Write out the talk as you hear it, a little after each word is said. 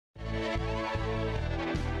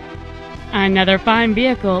Another fine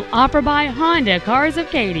vehicle offered by Honda Cars of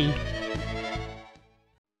Katy.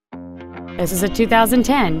 This is a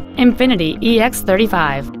 2010 Infiniti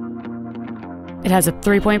EX35. It has a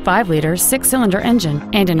 3.5-liter six-cylinder engine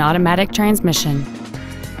and an automatic transmission.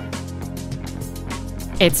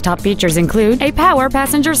 Its top features include a power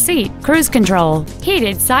passenger seat, cruise control,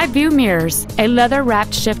 heated side view mirrors, a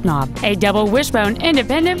leather-wrapped shift knob, a double wishbone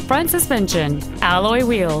independent front suspension, alloy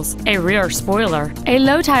wheels, a rear spoiler, a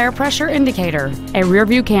low tire pressure indicator, a rear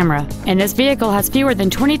view camera, and this vehicle has fewer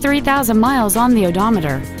than 23,000 miles on the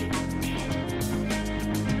odometer.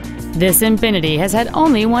 This Infiniti has had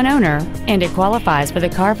only one owner, and it qualifies for the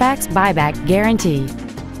Car Fax buyback guarantee.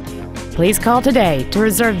 Please call today to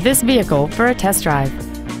reserve this vehicle for a test drive.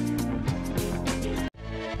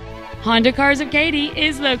 Honda Cars of Katy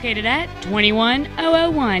is located at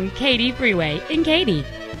 21001 Katy Freeway in Katy.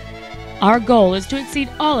 Our goal is to exceed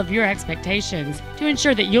all of your expectations to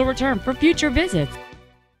ensure that you'll return for future visits.